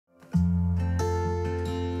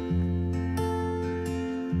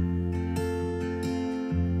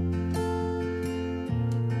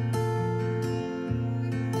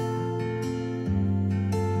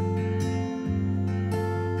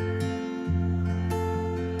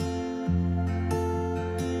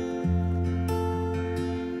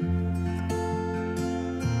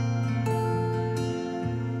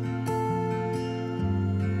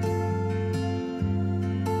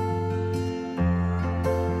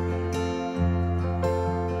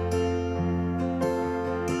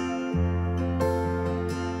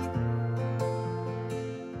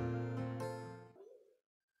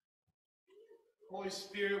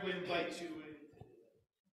Spirit, we invite you in.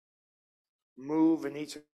 Move in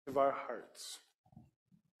each of our hearts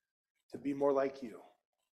to be more like you.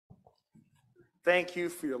 Thank you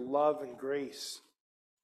for your love and grace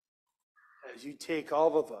as you take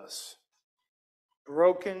all of us,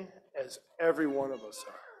 broken as every one of us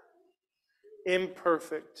are,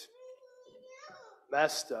 imperfect,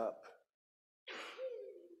 messed up,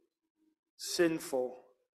 sinful,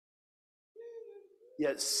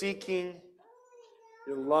 yet seeking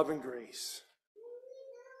your love and grace.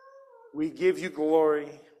 We give you glory,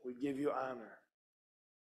 we give you honor,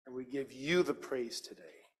 and we give you the praise today.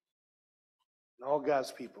 And all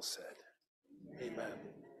God's people said, amen.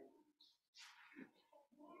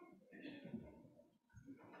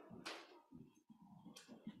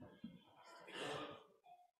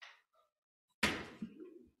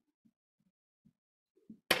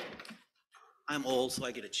 I'm old, so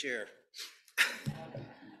I get a chair.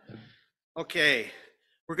 Okay,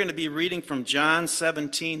 we're going to be reading from John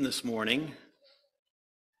 17 this morning,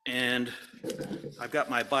 and I've got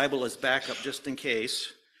my Bible as backup just in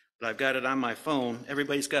case, but I've got it on my phone.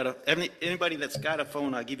 Anybody that's got a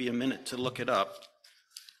phone, I'll give you a minute to look it up.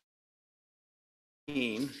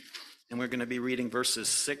 And we're going to be reading verses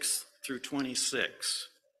 6 through 26.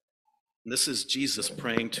 And this is Jesus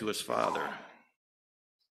praying to his Father.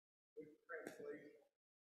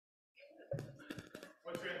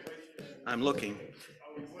 I'm looking.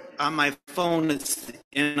 On my phone, it's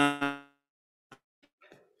in, and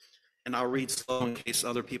I'll read slow in case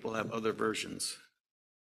other people have other versions.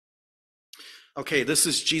 Okay, this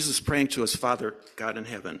is Jesus praying to his Father, God in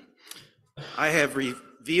heaven. I have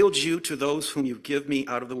revealed you to those whom you give me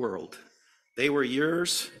out of the world. They were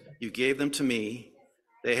yours, you gave them to me.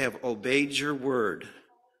 They have obeyed your word.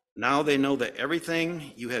 Now they know that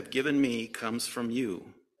everything you have given me comes from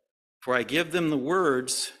you. For I give them the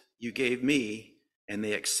words you gave me, and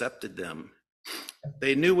they accepted them.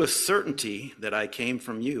 They knew with certainty that I came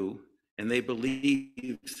from you, and they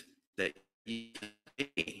believed that you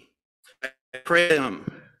sent me. I pray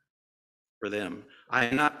for them. I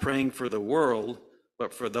am not praying for the world,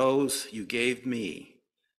 but for those you gave me,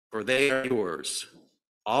 for they are yours.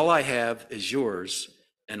 All I have is yours,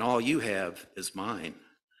 and all you have is mine.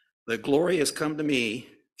 The glory has come to me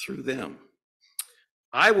through them.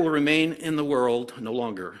 I will remain in the world no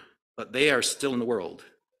longer, but they are still in the world,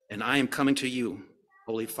 and I am coming to you.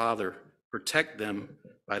 Holy Father, protect them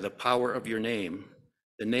by the power of your name,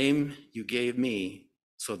 the name you gave me,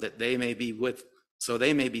 so that they may be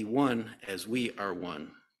one as we are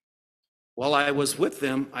one. While I was with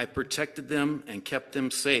them, I protected them and kept them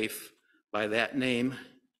safe by that name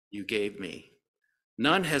you gave me.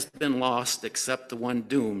 None has been lost except the one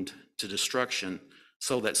doomed to destruction,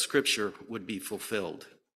 so that Scripture would be fulfilled.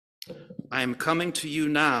 I am coming to you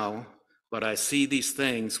now, but I see these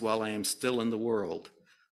things while I am still in the world,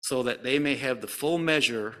 so that they may have the full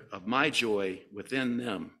measure of my joy within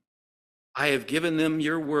them. I have given them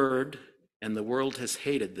your word, and the world has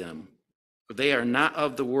hated them, for they are not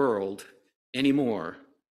of the world anymore,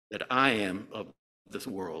 that I am of this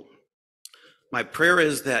world. My prayer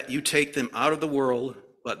is that you take them out of the world,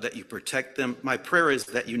 but that you protect them. My prayer is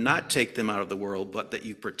that you not take them out of the world, but that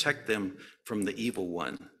you protect them from the evil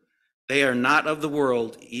one. They are not of the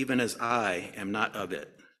world, even as I am not of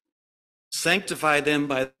it. Sanctify them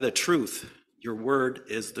by the truth. Your word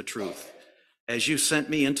is the truth. As you sent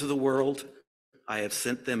me into the world, I have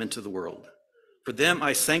sent them into the world. For them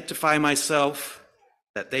I sanctify myself,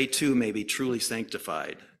 that they too may be truly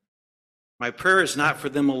sanctified. My prayer is not for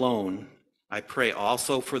them alone. I pray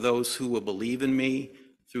also for those who will believe in me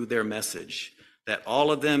through their message, that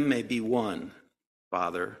all of them may be one,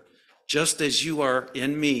 Father, just as you are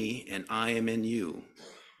in me and I am in you.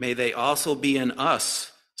 May they also be in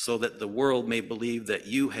us, so that the world may believe that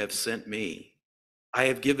you have sent me. I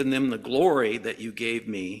have given them the glory that you gave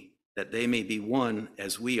me, that they may be one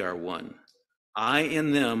as we are one. I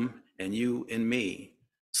in them and you in me,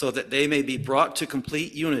 so that they may be brought to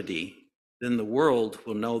complete unity. Then the world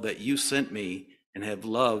will know that you sent me and have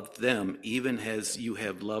loved them even as you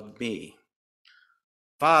have loved me.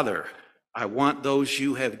 Father, I want those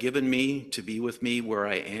you have given me to be with me where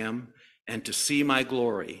I am and to see my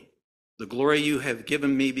glory, the glory you have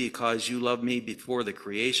given me because you loved me before the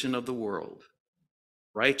creation of the world.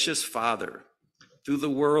 Righteous Father, though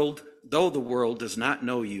the world does not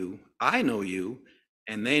know you, I know you,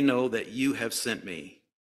 and they know that you have sent me.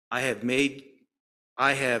 I have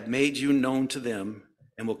made you known to them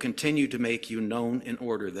and will continue to make you known in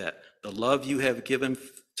order that the love you have given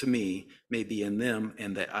to me may be in them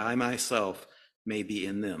and that I myself may be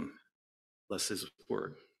in them. Bless his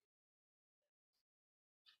word.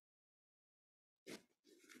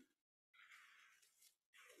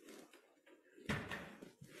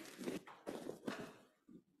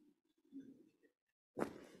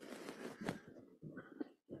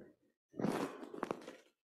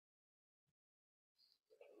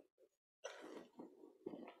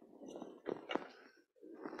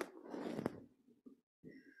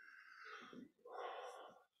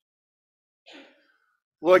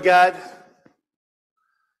 Lord God,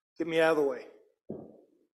 get me out of the way.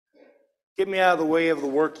 Get me out of the way of the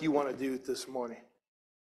work you want to do this morning.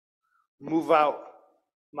 Move out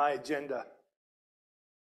my agenda.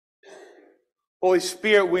 Holy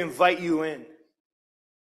Spirit, we invite you in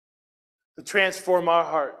to transform our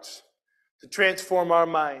hearts, to transform our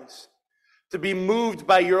minds, to be moved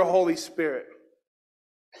by your Holy Spirit.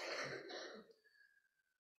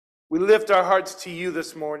 We lift our hearts to you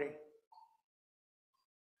this morning.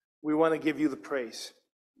 We want to give you the praise.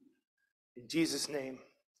 In Jesus' name,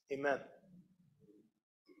 amen.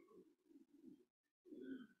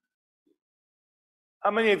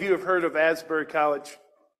 How many of you have heard of Asbury College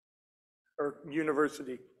or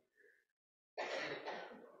University?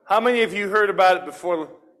 How many of you heard about it before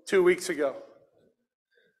 2 weeks ago?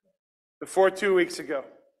 Before 2 weeks ago.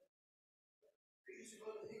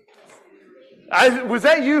 Was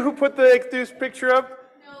that you who put the Ichthus picture up?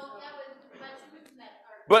 No, that was that.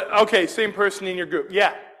 But, okay, same person in your group.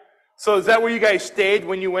 Yeah. So is that where you guys stayed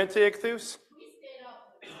when you went to Ichthus? We stayed off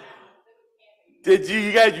the ground. Did you?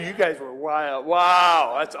 You guys were wild.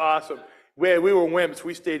 Wow, that's awesome. We were wimps.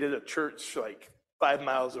 We stayed at a church like 5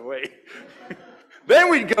 miles away. Then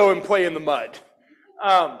we'd go and play in the mud.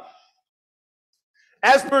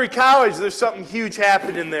 Asbury College, there's something huge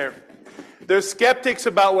happening there. There's skeptics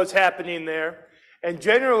about what's happening there. And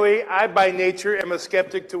generally, I by nature am a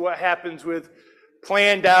skeptic to what happens with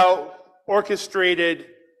planned out, orchestrated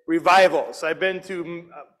revivals. I've been to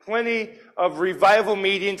plenty of revival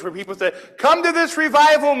meetings where people say, come to this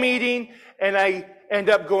revival meeting, and I end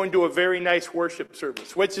up going to a very nice worship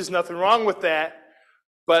service, which is nothing wrong with that.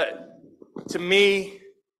 But to me,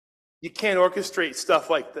 you can't orchestrate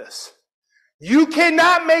stuff like this. You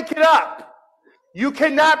cannot make it up. You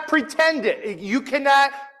cannot pretend it. You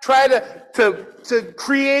cannot try to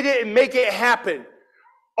create it and make it happen.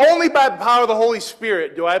 Only by the power of the Holy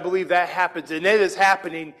Spirit do I believe that happens. And it is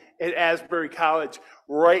happening at Asbury College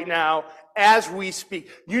right now as we speak.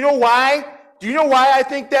 You know why? Do you know why I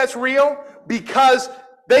think that's real? Because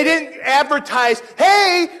they didn't advertise,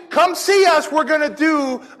 hey, come see us. We're going to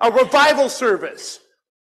do a revival service.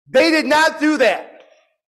 They did not do that.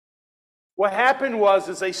 What happened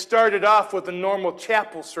was they started off with a normal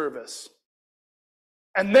chapel service.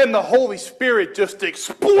 And then the Holy Spirit just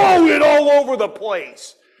exploded all over the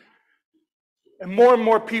place. And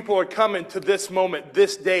more people are coming to this moment,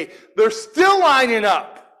 this day. They're still lining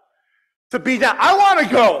up to be down. I want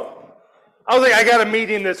to go. I was like, I got a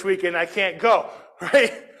meeting this weekend. I can't go.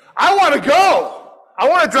 Right? I want to go. I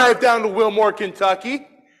want to drive down to Wilmore, Kentucky.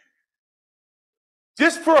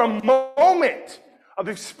 Just for a moment of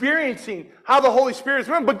experiencing how the Holy Spirit is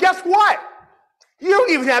moving. But guess what? You don't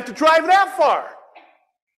even have to drive that far.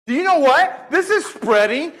 Do you know what? This is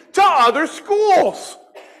spreading to other schools.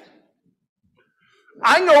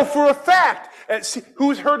 I know for a fact,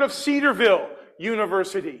 who's heard of Cedarville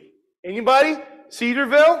University? Anybody?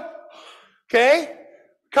 Cedarville? Okay?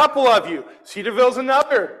 A couple of you. Cedarville's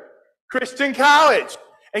another Christian college.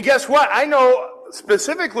 And guess what? I know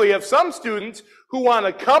specifically of some students who want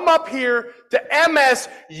to come up here to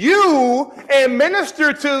MSU and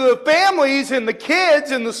minister to the families and the kids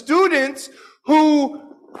and the students who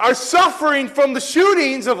are suffering from the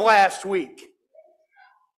shootings of last week.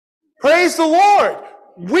 Praise the Lord.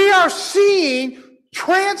 We are seeing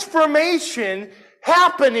transformation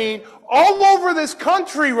happening all over this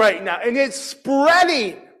country right now, and it's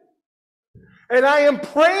spreading. And I am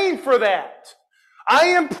praying for that. I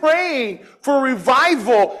am praying for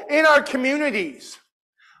revival in our communities.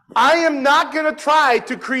 I am not going to try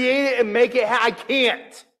to create it and make it. I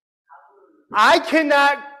can't. I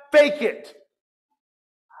cannot fake it.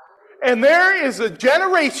 And there is a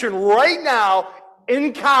generation right now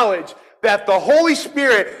in college that the Holy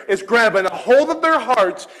Spirit is grabbing a hold of their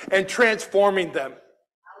hearts and transforming them.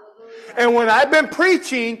 And when I've been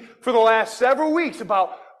preaching for the last several weeks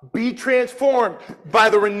about be transformed by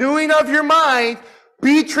the renewing of your mind,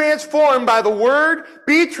 be transformed by the Word,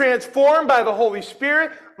 be transformed by the Holy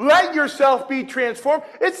Spirit, let yourself be transformed.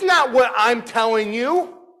 It's not what I'm telling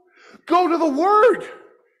you. Go to the Word.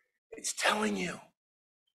 It's telling you.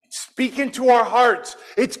 It's speaking to our hearts.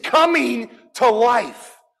 It's coming to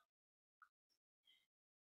life.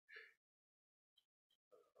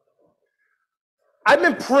 I've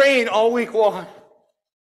been praying all week long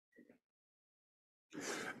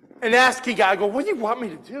and asking God, I go, what do you want me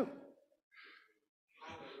to do?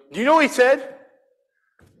 Do you know what he said?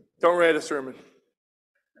 Don't write a sermon.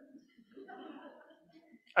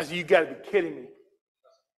 I said, you got to be kidding me.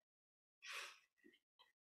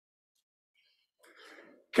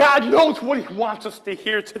 God knows what he wants us to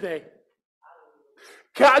hear today.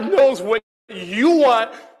 God knows what you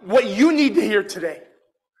want, what you need to hear today.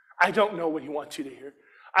 I don't know what he wants you to hear.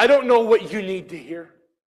 I don't know what you need to hear.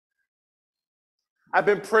 I've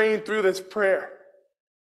been praying through this prayer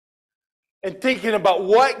and thinking about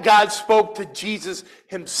what God spoke to Jesus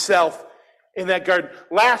himself in that garden.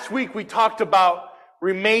 Last week we talked about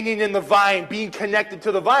remaining in the vine, being connected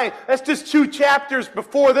to the vine. That's just 2 chapters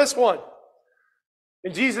before this one.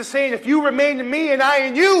 And Jesus saying, if you remain in me and I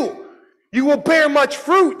in you, you will bear much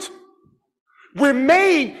fruit.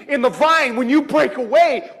 Remain in the vine. When you break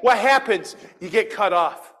away, what happens? You get cut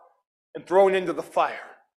off and thrown into the fire.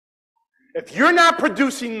 If you're not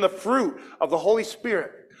producing the fruit of the Holy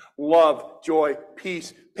Spirit, love, joy,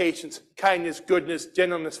 peace, patience, kindness, goodness,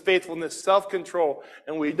 gentleness, faithfulness, self-control,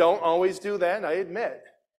 and we don't always do that, I admit.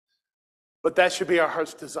 But that should be our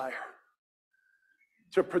heart's desire.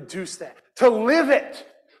 To produce that, to live it,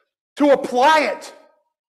 to apply it.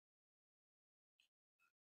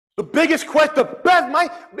 The biggest question,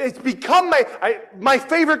 it's become my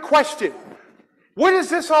favorite question. What does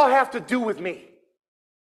this all have to do with me?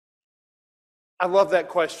 I love that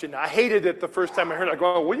question. I hated it the first time I heard it. I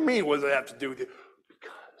go, what do you mean, what does it have to do with you?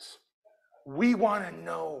 Because we want to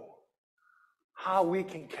know how we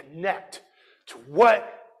can connect to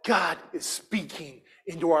what God is speaking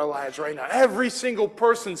into our lives right now. Every single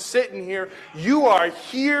person sitting here, you are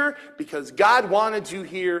here because God wanted you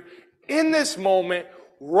here in this moment,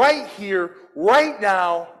 right here, right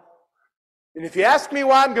now. And if you ask me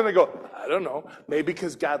why, I'm going to go, I don't know. Maybe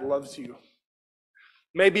because God loves you.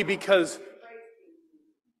 Maybe because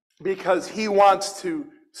he wants to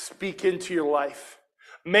speak into your life.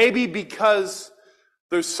 Maybe because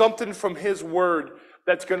there's something from his word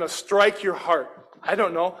that's going to strike your heart. I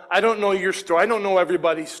don't know. I don't know your story. I don't know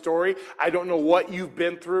everybody's story. I don't know what you've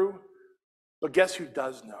been through. But guess who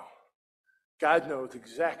does know? God knows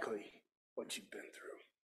exactly what you've been through.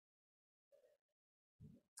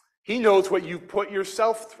 He knows what you've put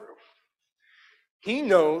yourself through. He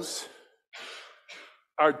knows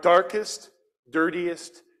our darkest,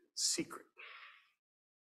 dirtiest secret.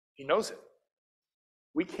 He knows it.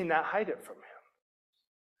 We cannot hide it from him.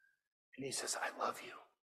 And he says, I love you.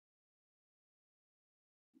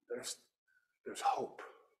 There's hope.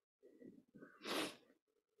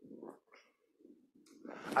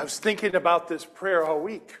 I was thinking about this prayer all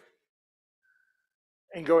week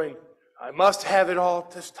and going, I must have it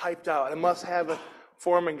all just typed out. I must have a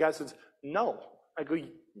form. And God says, no. I go,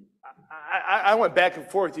 I went back and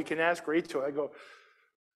forth. You can ask Rachel. I go,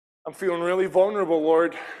 I'm feeling really vulnerable,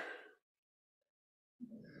 Lord.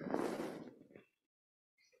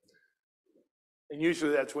 And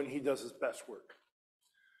usually that's when he does his best work.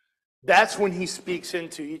 That's when he speaks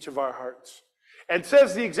into each of our hearts and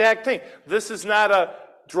says the exact thing. This is not a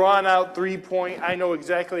drawn out 3-point, I know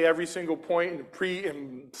exactly every single point and pre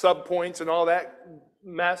and sub points and all that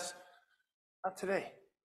mess. Not today.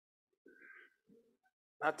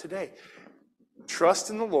 Not today. Trust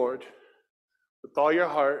in the Lord with all your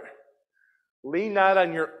heart. Lean not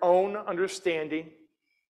on your own understanding.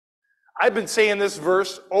 I've been saying this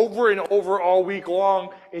verse over and over all week long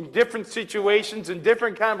in different situations, in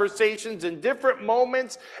different conversations, in different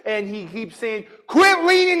moments, and he keeps saying, quit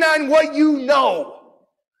leaning on what you know.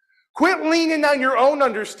 Quit leaning on your own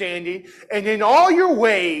understanding, and in all your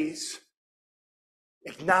ways,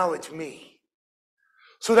 acknowledge me.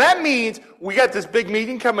 So that means we got this big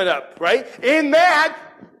meeting coming up, right? In that,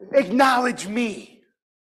 acknowledge me.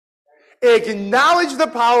 Acknowledge the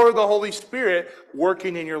power of the Holy Spirit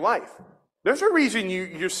working in your life. There's a reason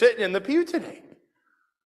you're sitting in the pew today.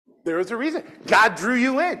 There is a reason. God drew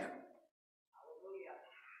you in.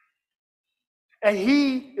 And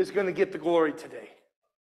he is going to get the glory today.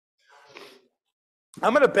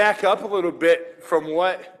 I'm going to back up a little bit from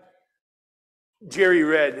what Jerry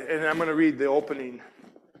read, and I'm going to read the opening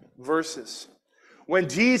verses. When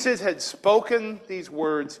Jesus had spoken these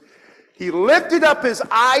words, he lifted up his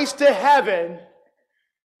eyes to heaven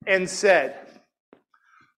and said,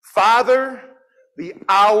 Father, the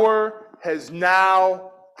hour has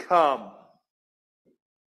now come.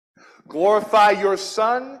 Glorify your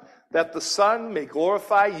Son, that the Son may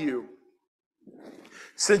glorify you.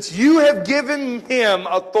 Since you have given him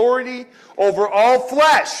authority over all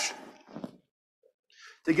flesh,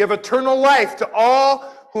 to give eternal life to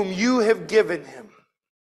all whom you have given him.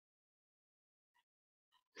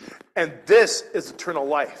 And this is eternal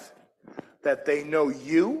life, that they know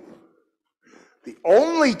you, the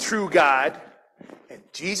only true God, and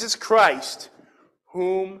Jesus Christ,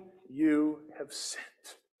 whom you have sent.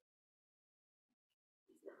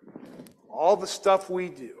 All the stuff we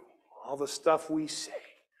do, all the stuff we say,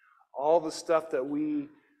 all the stuff that we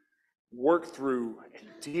work through and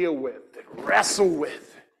deal with and wrestle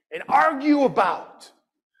with and argue about.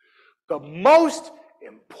 The most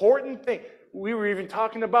important thing, we were even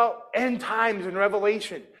talking about end times in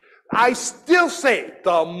Revelation. I still say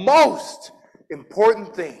the most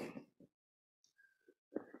important thing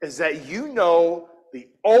is that you know the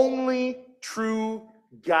only true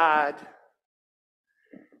God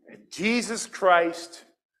and Jesus Christ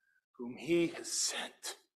whom he has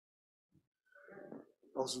sent.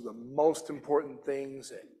 Those are the most important things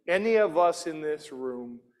that any of us in this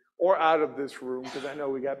room or out of this room, because I know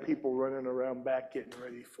we got people running around back getting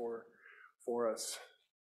ready for us,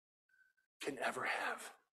 can ever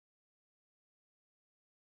have.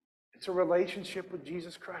 It's a relationship with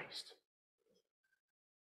Jesus Christ.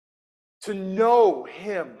 To know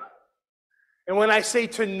him. And when I say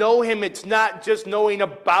to know him, it's not just knowing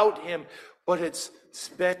about him, but it's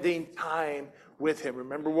spending time with him.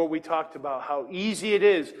 Remember what we talked about, how easy it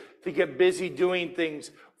is to get busy doing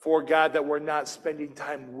things for God that we're not spending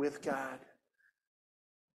time with God.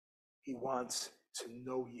 He wants to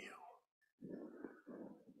know you.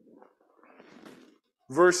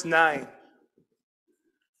 Verse 9,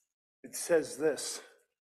 it says this.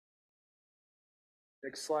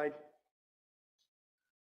 Next slide.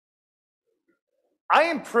 I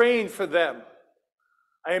am praying for them.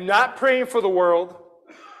 I am not praying for the world,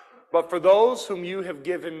 but for those whom you have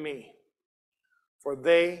given me, for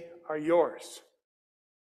they are yours.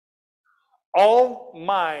 All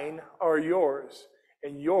mine are yours,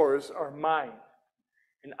 and yours are mine,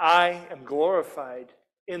 and I am glorified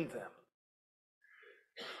in them.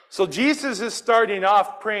 So Jesus is starting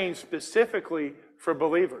off praying specifically for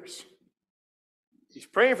believers. He's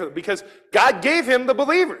praying for them because God gave him the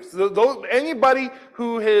believers. Anybody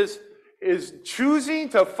who is choosing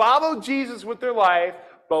to follow Jesus with their life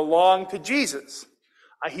belong to Jesus.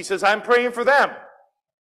 He says, I'm praying for them.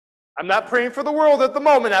 I'm not praying for the world at the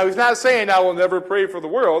moment. Now, he's not saying I will never pray for the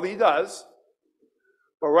world. He does.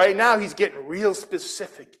 But right now, he's getting real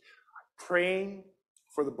specific. I'm praying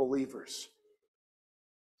for the believers.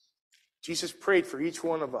 Jesus prayed for each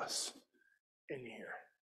one of us in here.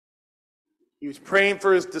 He was praying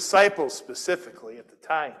for his disciples specifically at the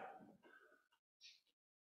time.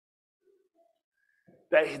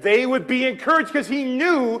 That they would be encouraged because he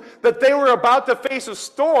knew that they were about to face a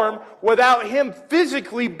storm without him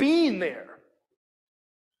physically being there.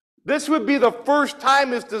 This would be the first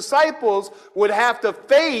time his disciples would have to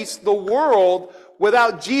face the world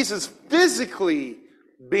without Jesus physically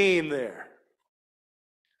being there.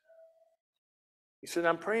 He said,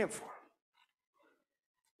 I'm praying for them.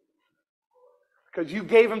 Because you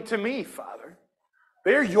gave them to me, Father.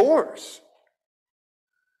 They're yours.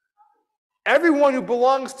 Everyone who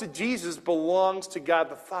belongs to Jesus belongs to God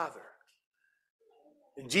the Father.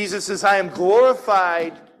 And Jesus says, I am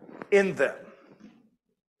glorified in them.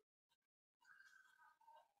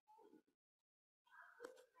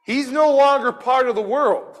 He's no longer part of the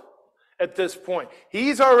world at this point.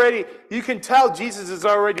 You can tell Jesus is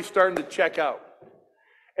already starting to check out.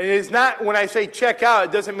 And it is not, when I say check out,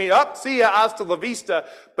 it doesn't mean, see ya, hasta la vista,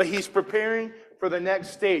 but he's preparing for the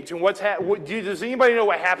next stage. And does anybody know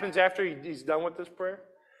what happens after he's done with this prayer?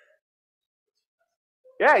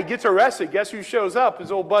 Yeah, he gets arrested. Guess who shows up? His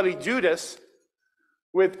old buddy Judas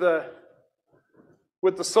with the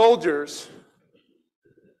soldiers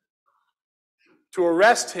to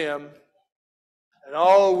arrest him.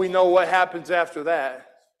 And we know what happens after that.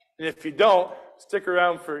 And if you don't, stick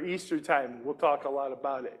around for Easter time. We'll talk a lot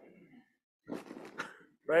about it.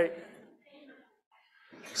 Right?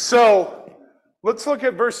 So, let's look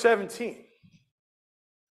at verse 17.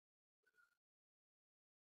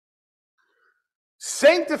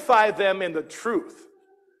 Sanctify them in the truth.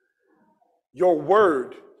 Your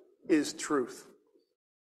word is truth.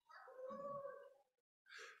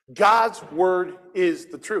 God's word is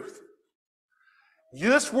the truth.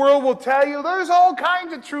 This world will tell you there's all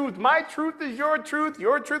kinds of truth. My truth is your truth.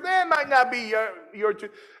 Your truth, it might not be your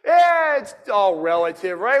truth. It's all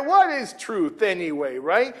relative, right? What is truth anyway,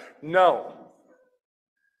 right? No.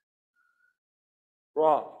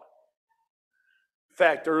 Wrong. In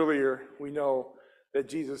fact, earlier we know that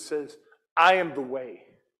Jesus says, I am the way,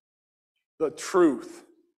 the truth,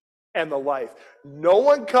 and the life. No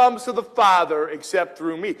one comes to the Father except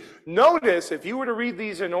through me. Notice, if you were to read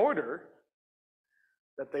these in order,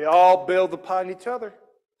 that they all build upon each other.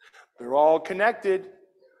 They're all connected.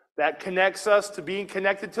 That connects us to being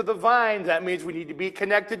connected to the vine. That means we need to be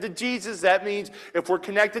connected to Jesus. That means if we're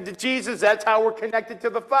connected to Jesus, that's how we're connected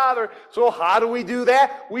to the Father. So how do we do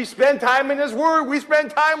that? We spend time in his word. We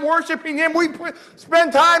spend time worshiping him. We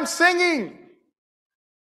spend time singing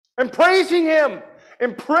and praising him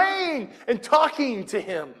and praying and talking to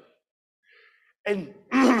him. And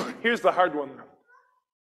here's the hard one.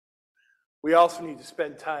 We also need to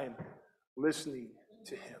spend time listening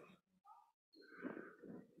to him.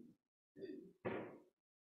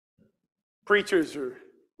 Preachers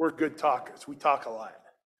we're good talkers. We talk a lot.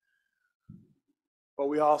 But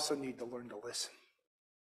we also need to learn to listen.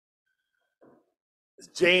 As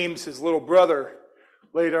James, his little brother,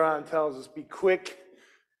 later on tells us, be quick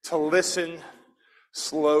to listen,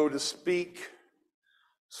 slow to speak,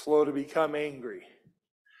 slow to become angry.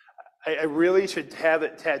 I really should have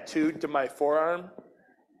it tattooed to my forearm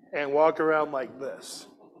and walk around like this,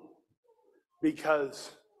 because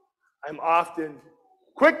I'm often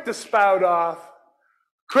quick to spout off,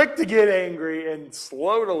 quick to get angry, and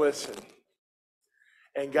slow to listen.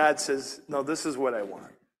 And God says, no, this is what I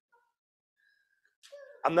want.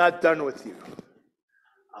 I'm not done with you.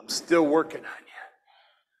 I'm still working on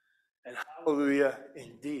you. And hallelujah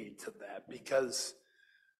indeed to that, because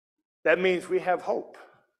that means we have hope.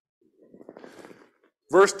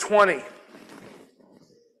 Verse 20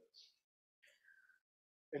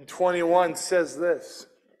 and 21 says this: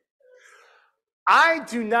 I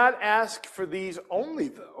do not ask for these only,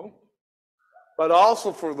 though, but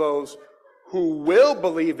also for those who will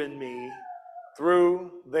believe in me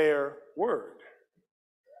through their word,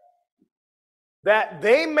 that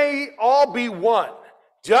they may all be one,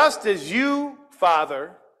 just as you,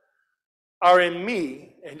 Father, are in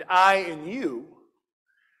me and I in you,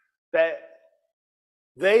 that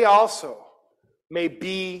they also may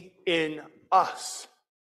be in us,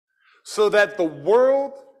 so that the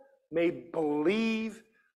world may believe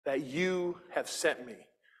that you have sent me.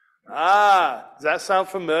 Does that sound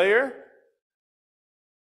familiar?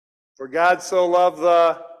 For God so loved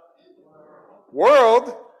the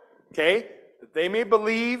world, okay, that they may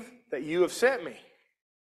believe that you have sent me.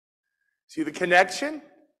 See the connection?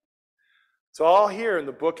 It's all here in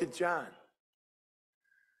the book of John.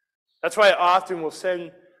 That's why I often will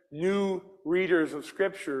send new readers of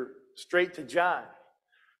Scripture straight to John,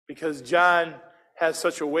 because John has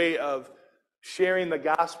such a way of sharing the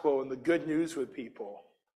gospel and the good news with people.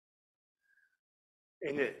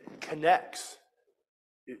 And it connects.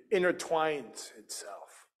 It intertwines itself.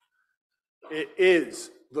 It is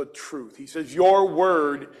the truth. He says, your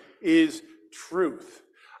word is truth.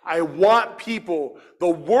 I want people, the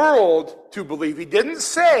world, to believe. He didn't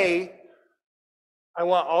say, I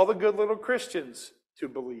want all the good little Christians to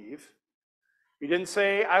believe. He didn't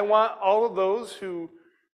say, I want all of those who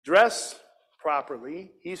dress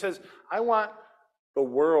properly. He says, I want the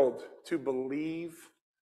world to believe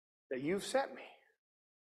that you've sent me.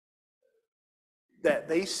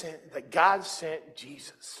 That God sent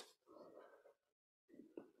Jesus.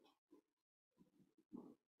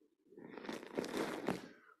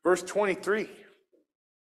 Verse 23.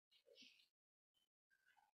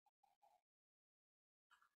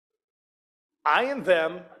 I and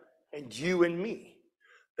them and you and me,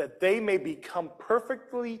 that they may become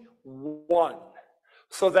perfectly one,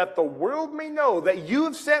 so that the world may know that you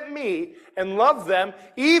have sent me and loved them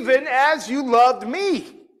even as you loved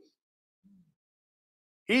me.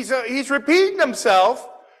 He's repeating himself.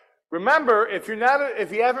 Remember, if you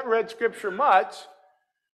haven't read Scripture much,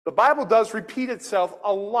 the Bible does repeat itself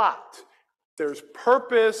a lot. There's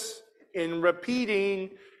purpose in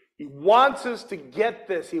repeating. He wants us to get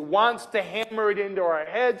this. He wants to hammer it into our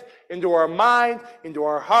heads, into our mind, into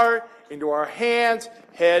our heart, into our hands.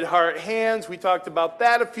 Head, heart, hands. We talked about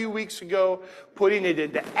that a few weeks ago. Putting it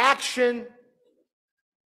into action.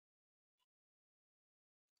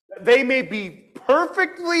 They may be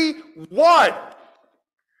perfectly one.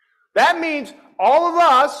 That means all of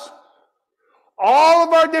us, all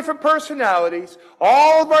of our different personalities,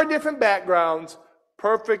 all of our different backgrounds,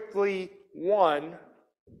 perfectly one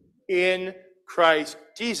in Christ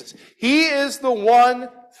Jesus. He is the one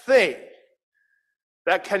thing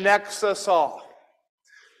that connects us all.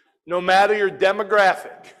 No matter your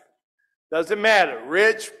demographic. Doesn't matter.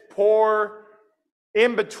 Rich, poor,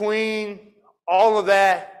 in between, all of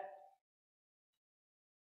that.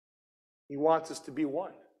 He wants us to be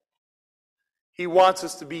one. He wants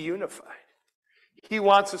us to be unified. He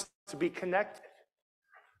wants us to be connected.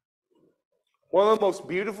 One of the most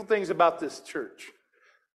beautiful things about this church,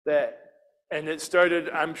 and it started,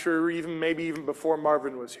 I'm sure, maybe even before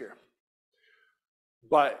Marvin was here,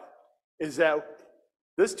 but is that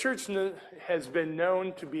this church has been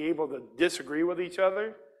known to be able to disagree with each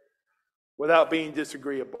other without being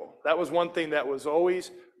disagreeable. That was one thing that was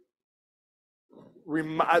always,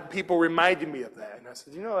 people reminded me of that. And I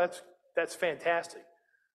said, that's fantastic.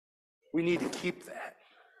 We need to keep that.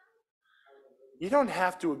 You don't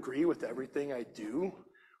have to agree with everything I do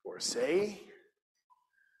or say.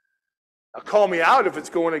 Now, call me out if it's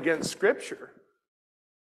going against Scripture.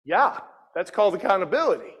 Yeah, that's called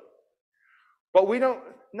accountability. But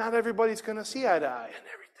not everybody's going to see eye to eye on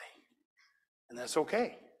everything. And that's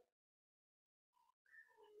okay.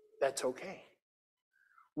 That's okay.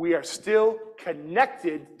 We are still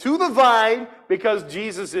connected to the vine because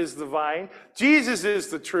Jesus is the vine. Jesus is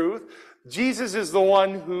the truth. Jesus is the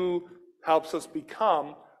one who helps us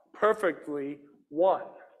become perfectly one.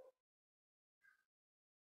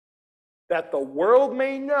 That the world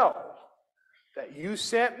may know that you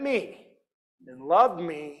sent me and loved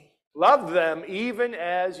them even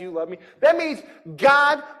as you love me. That means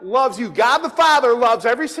God loves you. God the Father loves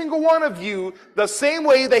every single one of you the same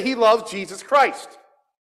way that he loves Jesus Christ.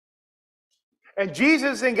 And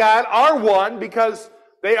Jesus and God are one because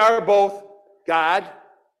they are both God.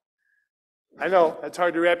 I know, that's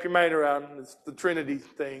hard to wrap your mind around. It's the Trinity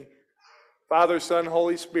thing. Father, Son,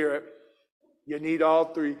 Holy Spirit. You need all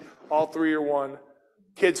three. All three are one.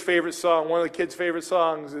 Kids' favorite song, one of the kids' favorite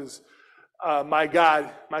songs is My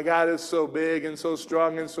God is so big and so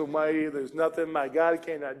strong and so mighty. There's nothing my God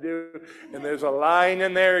cannot do. And there's a line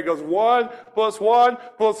in there. It goes 1 + 1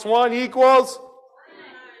 + 1 equals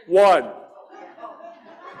 1.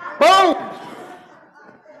 Boom!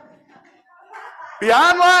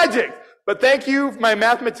 Beyond logic. But thank you, my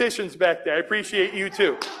mathematicians back there. I appreciate you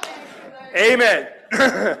too. Amen.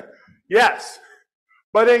 Yes.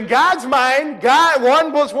 But in God's mind,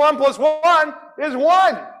 1 + 1 + 1 is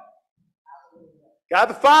 1. God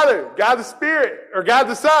the Father, God the Spirit, or God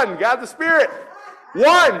the Son, God the Spirit.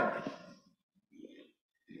 1.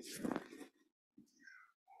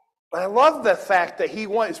 But I love the fact that he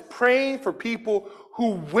is praying for people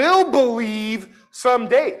who will believe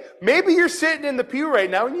someday. Maybe you're sitting in the pew right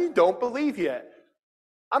now and you don't believe yet.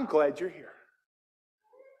 I'm glad you're here.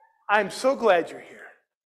 I'm so glad you're here.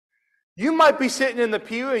 You might be sitting in the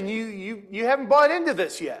pew and you haven't bought into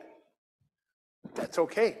this yet. That's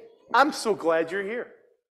okay. I'm so glad you're here.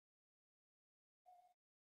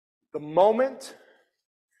 The moment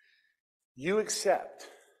you accept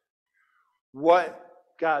what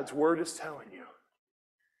God's word is telling you,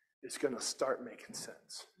 it's going to start making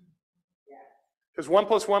sense. Because 1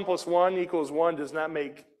 + 1 + 1 = 1 does not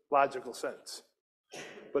make logical sense.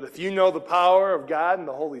 But if you know the power of God and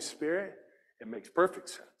the Holy Spirit, it makes perfect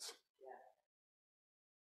sense.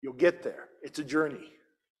 You'll get there. It's a journey.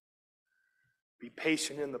 Be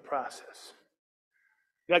patient in the process.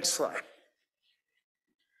 Next slide.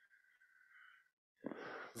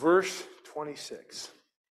 Verse 26.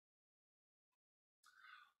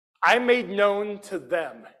 I made known to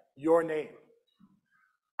them your name.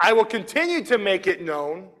 I will continue to make it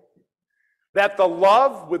known that the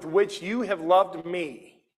love with which you have loved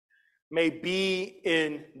me may be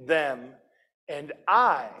in them and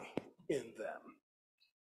I in them.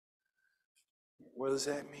 What does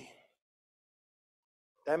that mean?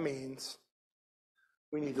 That means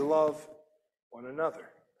we need to love one another.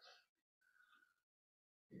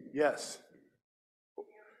 Yes.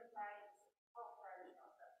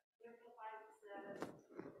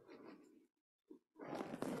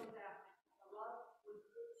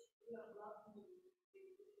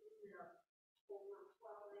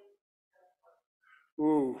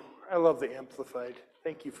 Ooh, I love the Amplified.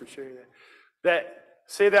 Thank you for sharing that.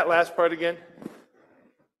 Say that last part again.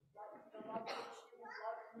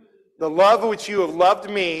 The love which you have loved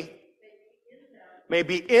me may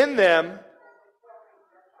be in them,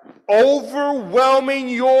 overwhelming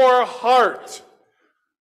your heart.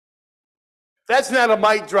 That's not a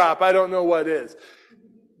mic drop. I don't know what is.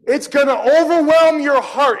 It's going to overwhelm your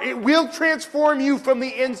heart. It will transform you from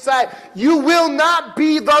the inside. You will not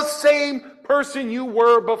be the same person you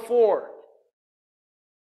were before.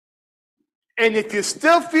 And if you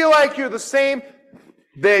still feel like you're the same,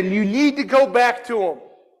 then you need to go back to him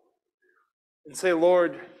and say,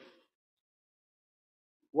 Lord,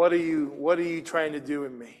 what are you trying to do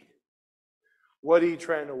in me? What are you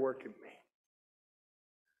trying to work in me?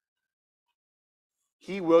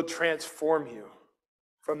 He will transform you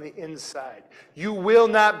from the inside. You will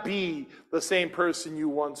not be the same person you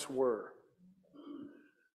once were.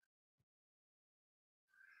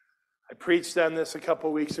 I preached on this a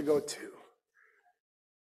couple weeks ago too.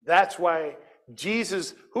 That's why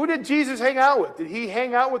Jesus, who did Jesus hang out with? Did he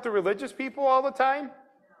hang out with the religious people all the time?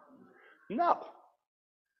 No.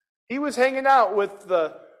 He was hanging out with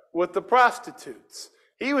the prostitutes.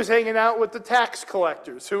 He was hanging out with the tax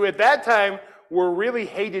collectors, who at that time were really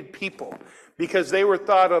hated people because they were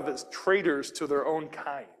thought of as traitors to their own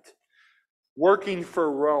kind. Working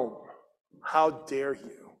for Rome. How dare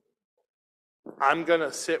you? I'm going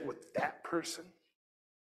to sit with that person?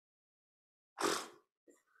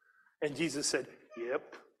 And Jesus said,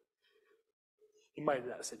 yep. He might have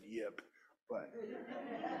not said yep,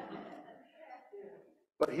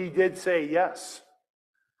 but he did say yes.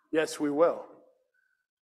 Yes, we will.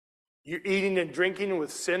 You're eating and drinking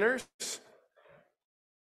with sinners?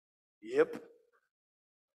 Yep.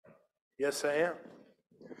 Yes, I am.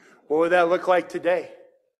 What would that look like today?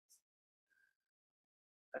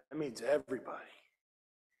 That means everybody.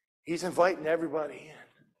 He's inviting everybody in.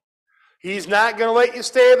 He's not going to let you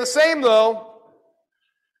stay the same, though,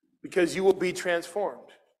 because you will be transformed.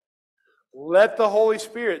 Let the Holy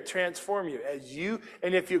Spirit transform you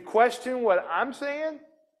and if you question what I'm saying,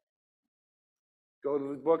 go to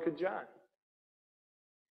the book of John.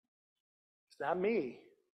 It's not me.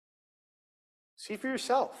 See for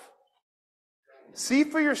yourself. See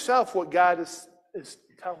for yourself what God is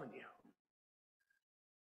telling you.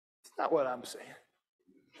 It's not what I'm saying.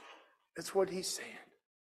 It's what he's saying.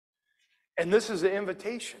 And this is an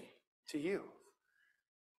invitation to you.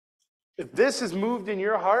 If this has moved in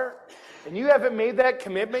your heart and you haven't made that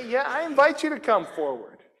commitment yet, I invite you to come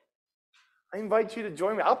forward. I invite you to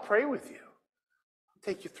join me. I'll pray with you. I'll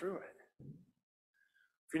take you through it.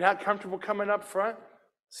 If you're not comfortable coming up front,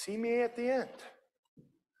 see me at the end.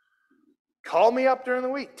 Call me up during the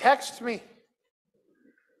week. Text me.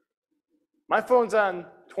 My phone's on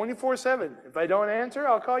 24/7. If I don't answer,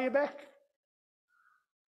 I'll call you back.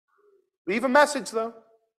 Leave a message, though.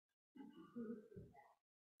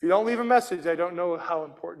 If you don't leave a message, I don't know how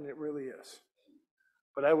important it really is.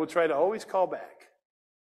 But I will try to always call back.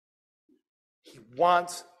 He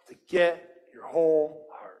wants to get your whole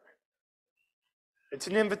heart. It's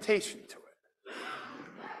an invitation to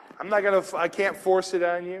it. I can't force it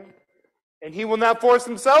on you. And he will not force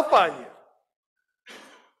himself on you.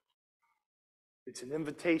 It's an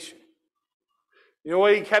invitation. You know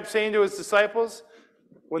what he kept saying to his disciples?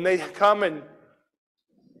 When they come and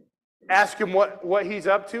ask him what he's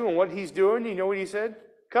up to and what he's doing, you know what he said?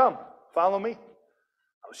 Come, follow me.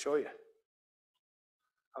 I'll show you.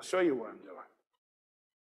 I'll show you what I'm doing.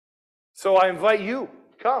 So I invite you,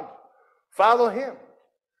 come, follow him.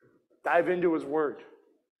 Dive into his word.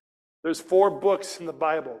 There's 4 books in the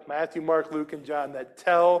Bible, Matthew, Mark, Luke, and John, that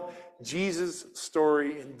tell Jesus'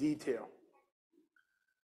 story in detail.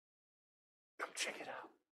 Come check it out.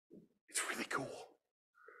 It's really cool.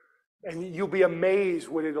 And you'll be amazed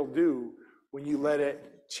what it'll do when you let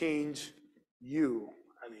it change you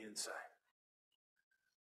on the inside.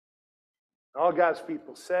 All God's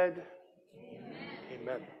people said, amen.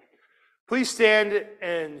 Amen. Please stand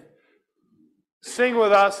and sing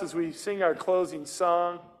with us as we sing our closing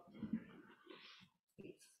song.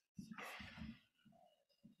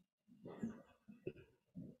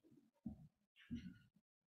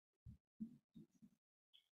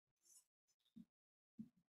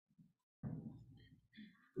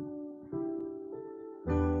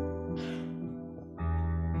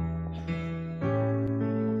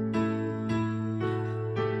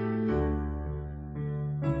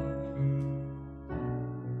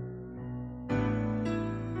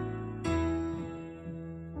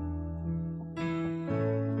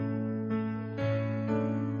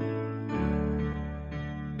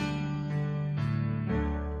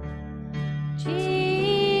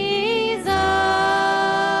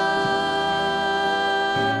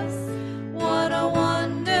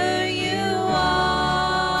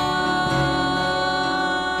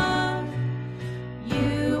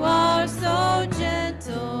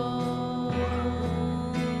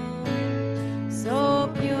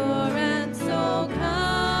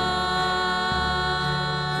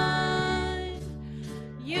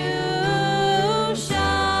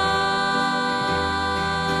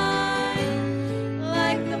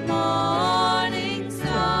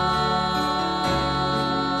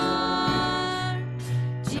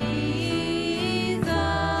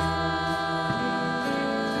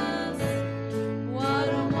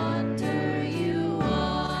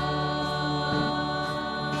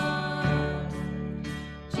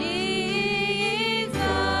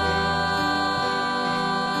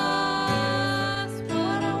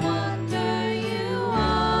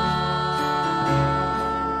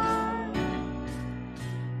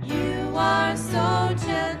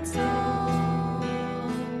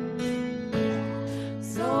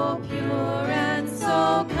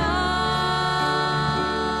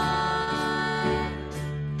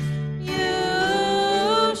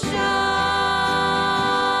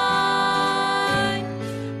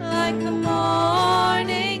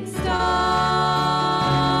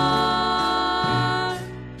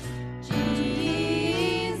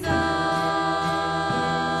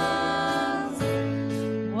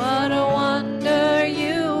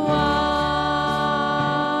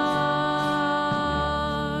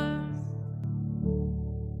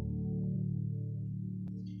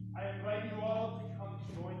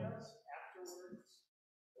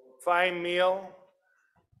 fine meal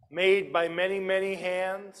made by many, many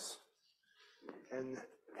hands and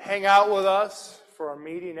hang out with us for our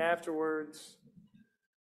meeting afterwards.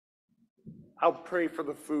 I'll pray for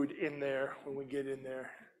the food in there when we get in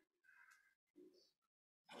there.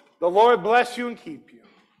 The Lord bless you and keep you.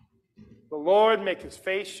 The Lord make his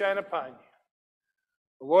face shine upon you.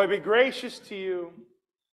 The Lord be gracious to you.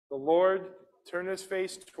 The Lord turn his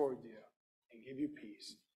face toward you and give you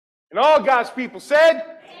peace. And all God's people said,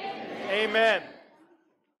 Amen. Amen.